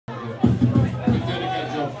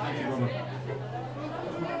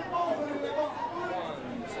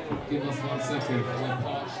Give us 1 second. We're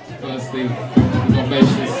parched. Thirsty. We've got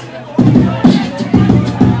bases.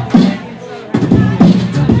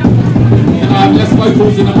 I have less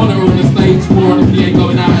vocals in the monitor on the stage, more on the PA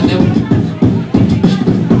going out at them.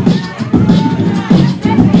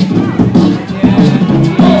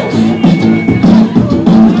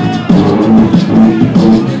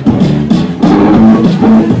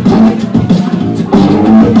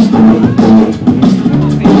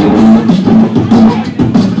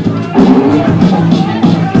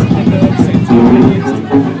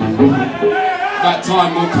 That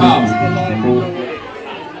time will come.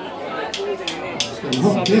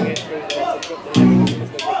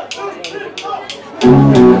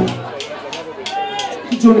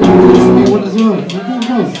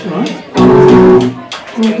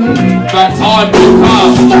 That time will come. That time will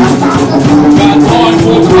come. Need you.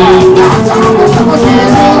 That time will come.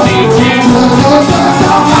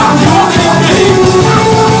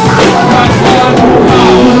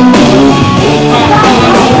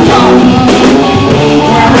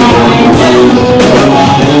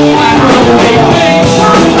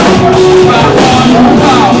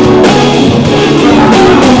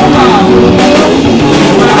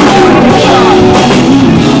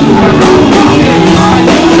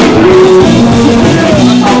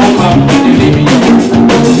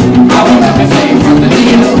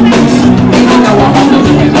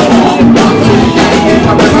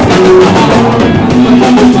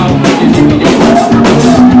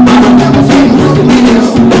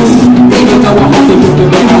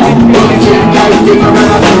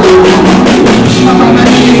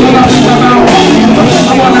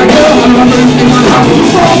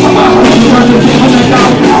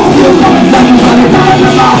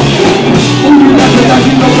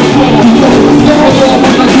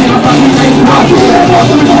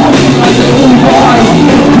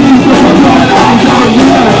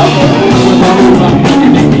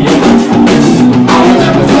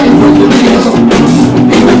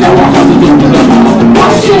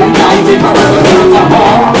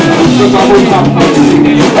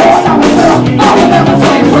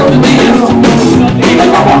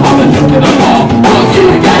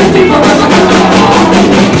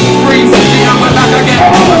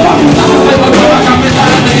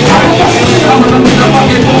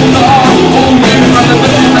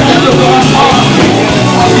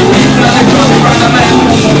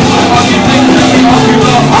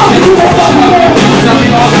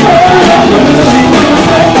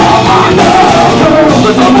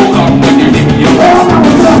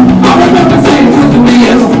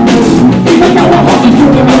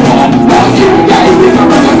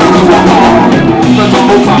 That time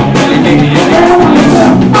will come. We're only you. And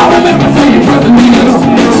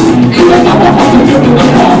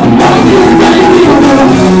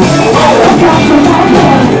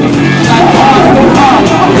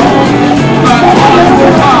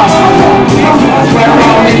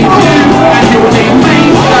only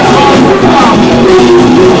me. That time will come.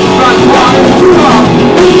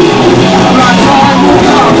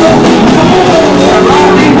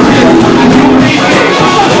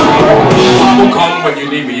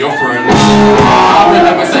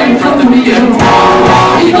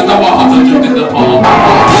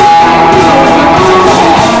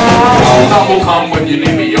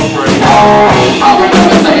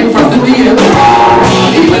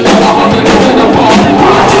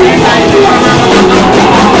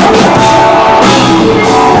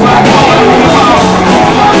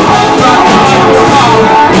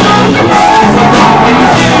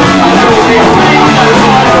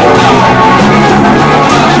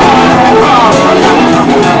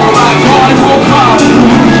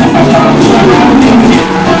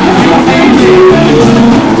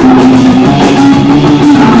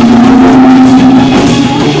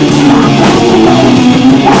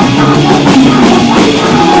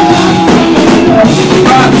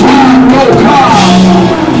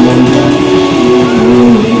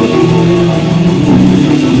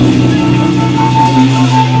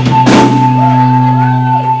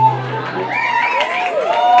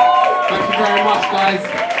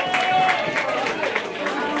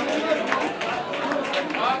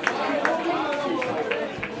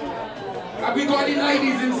 Have we got any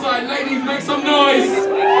ladies inside? Ladies, make some noise!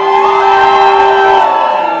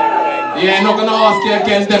 Yeah, not gonna ask you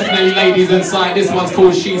again, definitely ladies inside. This one's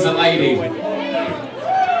called She's a Lady. She's a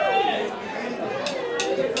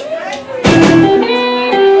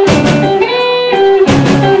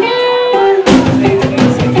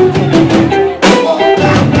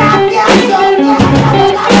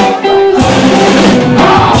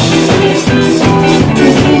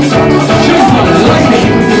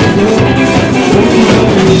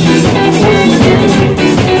lady.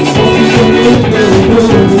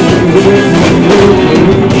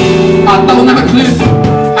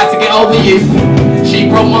 get over you. She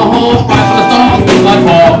broke my heart right from the start, things like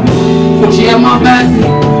heart. Thought she had my back,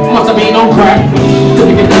 must have been on crack.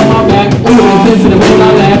 Couldn't get down my back, always listen to all I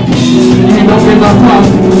left. You don't give a fuck,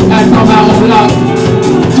 and come out of luck.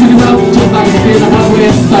 Choose up just like a feeling of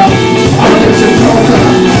weird stuff. I'm a little closer,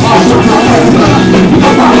 I'll show my over.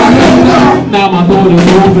 Now my daughter's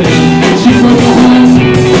over. She broke my heart,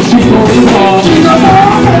 she broke his heart. She's a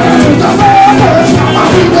mother, she's a mother, she's a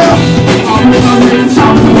mother. I'm with my rings,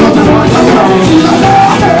 I'm the one to watch the world. She's a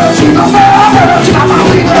mother, she's a mother, she's a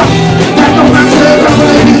mother. Take no message, I'm the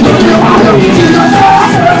ladies, look at your mother. She's a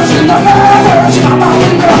mother, she's a mother, she's a mother.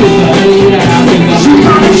 She's a lady, she's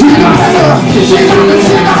a mother, she's a mother. She's a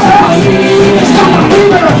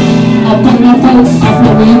mother. I'll put my folks, I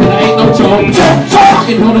smoke weed, and I ain't no joke.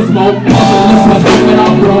 Fucking hold a smoke, also lift my thing when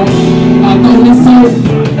I'm broke. I told this so,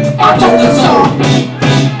 I told this so.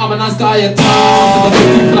 I'm a nice guy at times, I'm a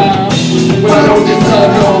guilty clown. When I don't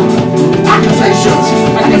deserve your accusations,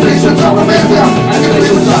 accusations are amazing,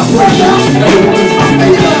 accusations are pressure. Everyone's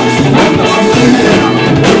fucking here, I'm not really here.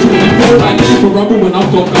 I need to rubber when I've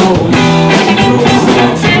got gold. She's a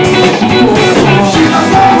mother, she's a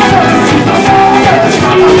mother, she's a mother.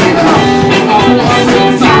 I want her real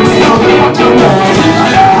time, I don't want to work.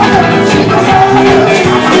 She's a mother, she's a mother, she's a mother.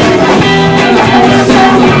 And I want to say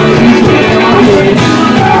something, he's really my way.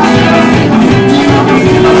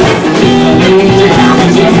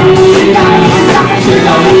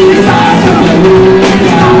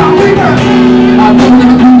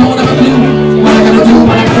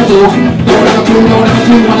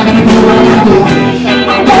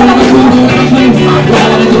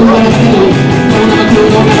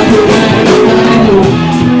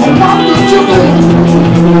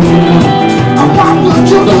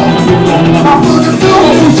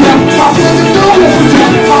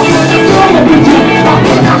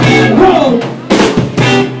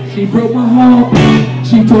 She broke my heart,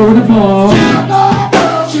 she tore it apart.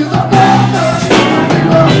 She's a mother,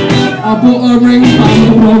 I put her ring on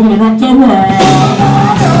the walls and I rocked her world.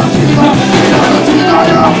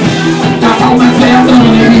 That's how I say I'm the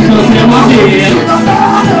lady, cause in my head.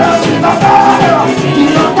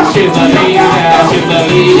 She's a lady now, she's a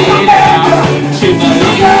lady now. She's a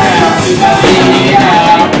lady now, she's a lady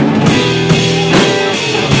now.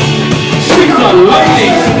 She's a lady.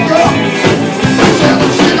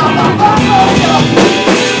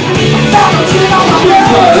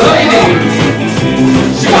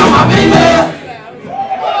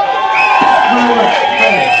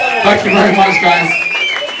 Thank you very much, guys.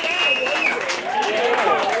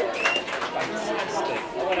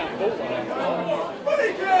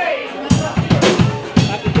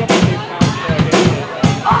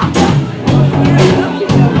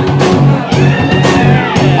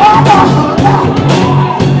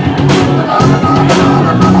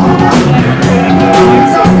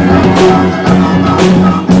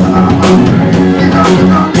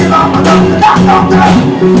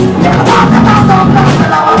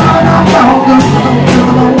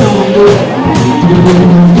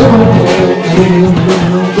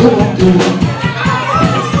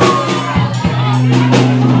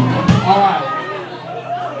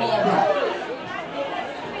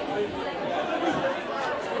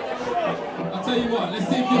 I'll tell you what, let's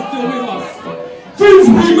see if you're still with us.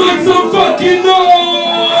 Finsbury, make some fucking noise!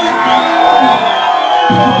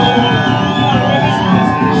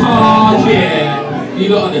 Oh yeah, you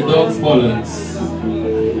lot are the dog's bollocks.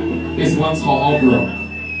 This one's hot or broke.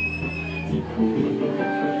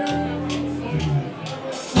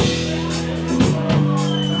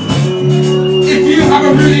 If you have a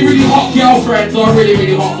really, really hot girlfriend or a really,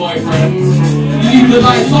 really hot boyfriend, you leave the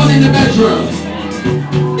lights on in the bedroom.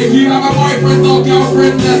 If you have a boyfriend or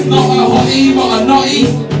girlfriend that's not a hottie but a naughty,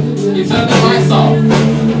 you turn the lights off.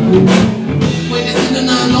 When you're sitting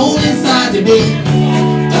alone inside your bed,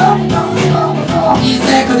 he's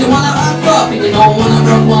there cause you wanna rock up and you don't wanna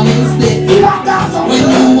rock one instead. When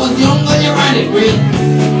you was younger you ran it with,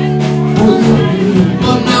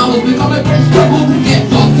 but now it's become a great struggle to get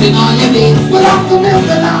fucked in on your bed. Without the milk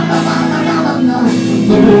and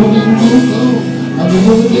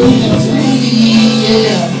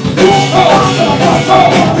yeah. The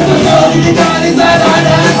girl in the garden is not hard.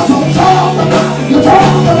 The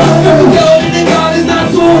girl in the garden is not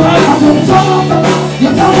so hot.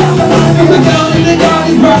 The girl in the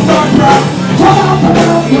garden is rock, rock, rock.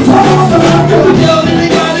 The girl in the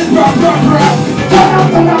garden is rock, rock, rock.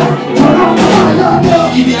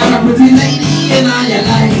 If you have a pretty lady in all your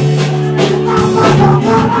life,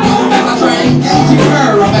 you better try and engage her,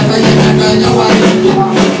 or better you better your wife.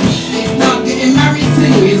 It's not getting married to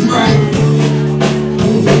is right.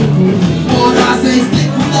 All I say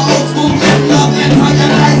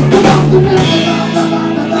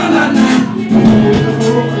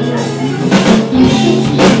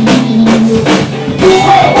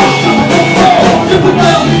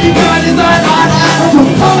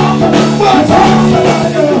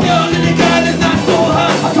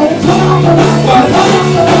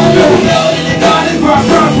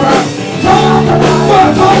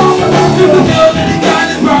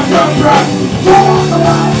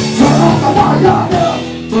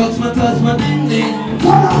ding ding.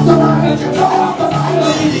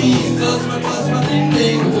 Ladies, touch my ding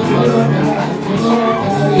ding.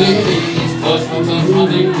 Ladies, touch my ding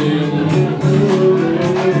ding.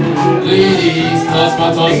 Ladies, touch my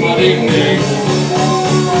ding ding.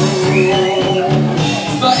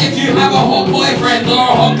 So if you have a hot boyfriend or a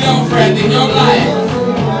hot girlfriend in your life,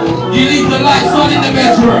 you leave the lights on in the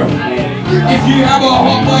bedroom. If you have a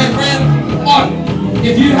hot boyfriend, on.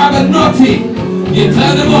 If you have a naughty, you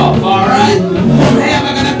turn them off, alright? Hey, am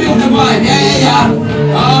I gonna build the vibe? Yeah.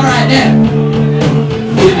 Alright then.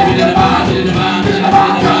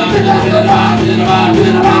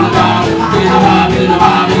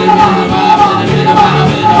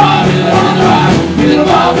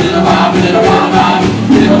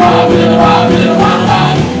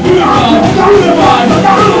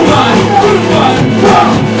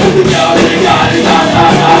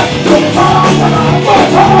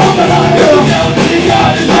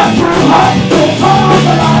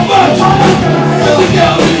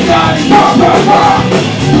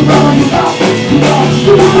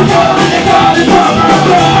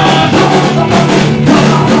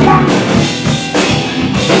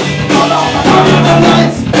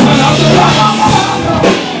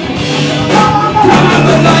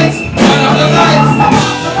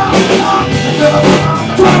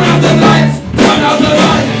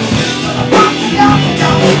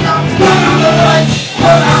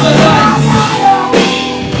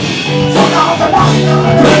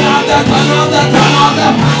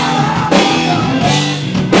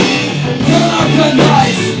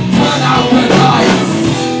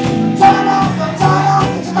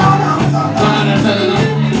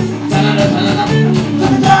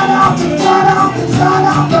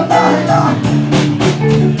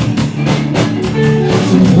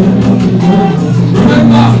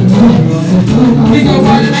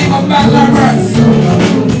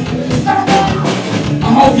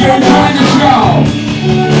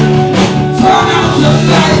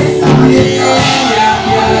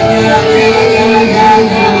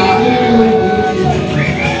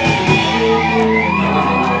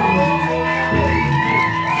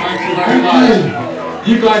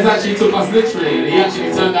 You guys actually took us literally, and he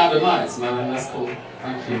actually turned out the lights, man, and that's cool.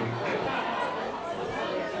 Thank you.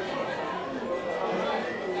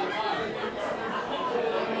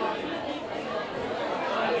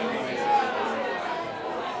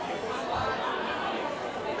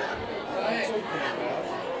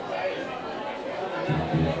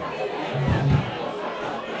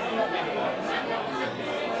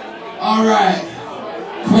 Alright,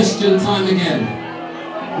 question time again.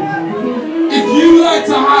 If you like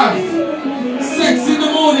to have sex in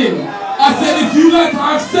the morning, I said if you like to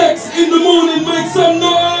have sex in the morning, make some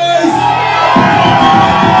noise!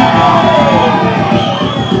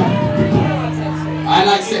 I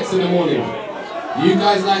like sex in the morning. You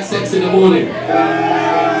guys like sex in the morning?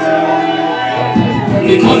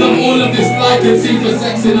 Because of all of this like and see for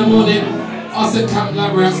sex in the morning, us at Camp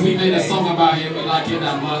Labyrinth, we made a song about it, we like it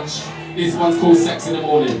that much. This one's called Sex in the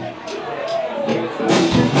Morning. Sex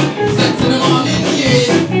in the morning, yeah.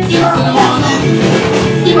 Sex in the morning.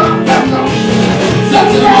 Sex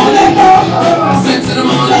in the morning. Sex in the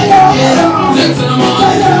morning, yeah. Sex in the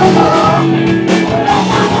morning.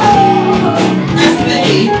 S to the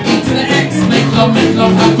E, E to the X. Make love,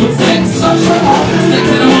 have good sex. Sex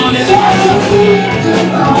in the morning.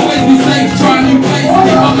 Always be safe, try a new place.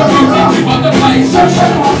 Keep on the routine, keep on the place. Sex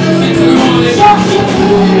in the morning.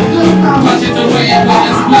 Touch it the way it wet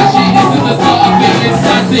and splashy. This is the start of feeling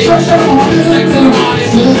sassy. Sex in the morning.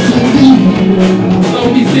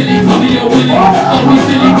 Don't be silly, cover your willy. Don't be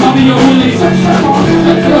silly, cover your willy. Sex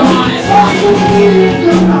in the morning.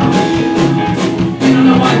 Ain't on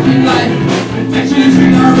the wife in life. Make sure you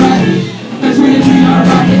treat her right. Make sure you treat her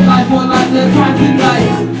right in life or life. There's times in life.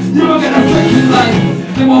 You won't get no sex in life.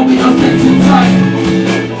 There won't be no sex inside.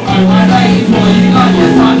 Alright ladies, what you like?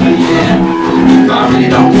 There's times in the year. I really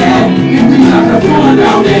don't care. You be like a fool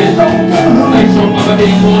down there. Stay strong, mother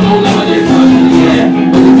being born, no lover, there's times in the year.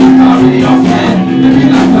 But if you can't really don't care. You be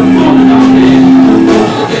like a fool down there.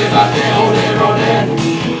 All day back there, all there, all there.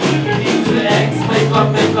 E to the X, make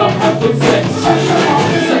love, have good sex.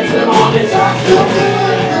 Sex in the morning.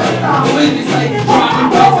 Always be safe,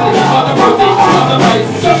 driving back to the other road, the other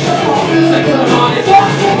race. Sex in the morning.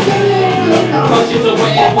 Touch it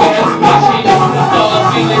away and wet and splashy. This is the start of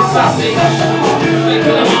feeling sassy. Sex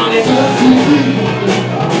in the morning.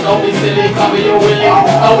 Don't be silly, cover your willy.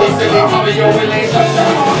 Don't be silly, cover your willy.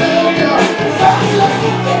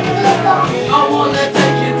 I wanna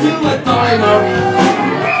take you to a diner.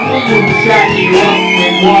 We'll shut you up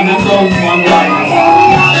with one of those one lights.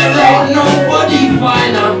 There ain't nobody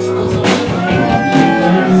finer.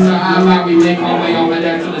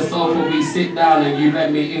 and you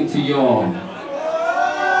let me into your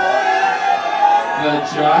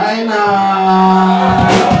vagina.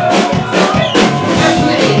 Let's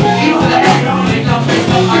make it into the X. Make love, I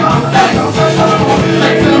can sex.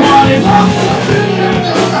 Sex in the morning.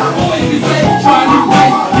 Always be safe, try new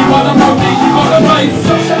ways. You got the protein, you got the base.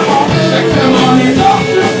 Sex in the morning.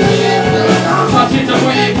 Touch it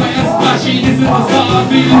away, wet and splashy. This is the start of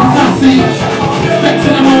feeling sassy. Sex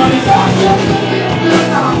in the morning.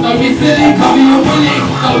 Don't be silly, cover your willy.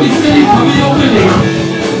 Don't be silly, cover your willy.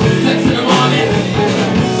 Sex in the morning.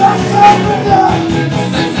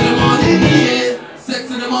 Sex in the morning, yeah. Sex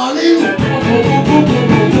in the morning.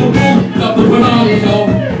 Love the banana, yo.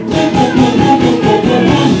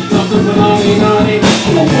 Love the banana,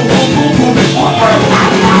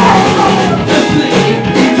 just leave,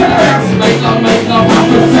 eat your legs. Make love, have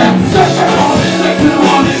sex. Sex in the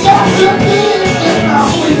morning.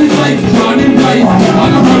 Always be safe, turning place. On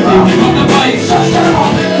the protein, you got the base. Sex in the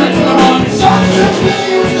morning.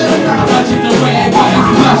 Touch it away, wet and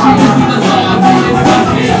splashy. This is the start of feeling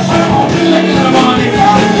sassy. Sex in the morning.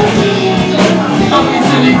 Don't be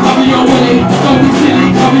silly, cover your willy. Don't be silly,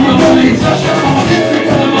 cover your willy. Sex in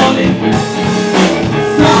the morning.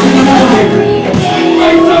 Sex in the morning.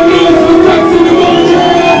 Make some noise for sex in the morning.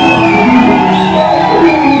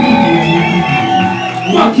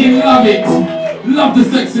 Fucking love it. Love the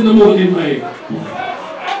sex in the morning, mate.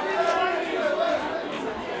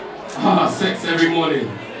 Sex every morning.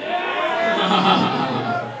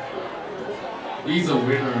 He's a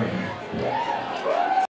winner.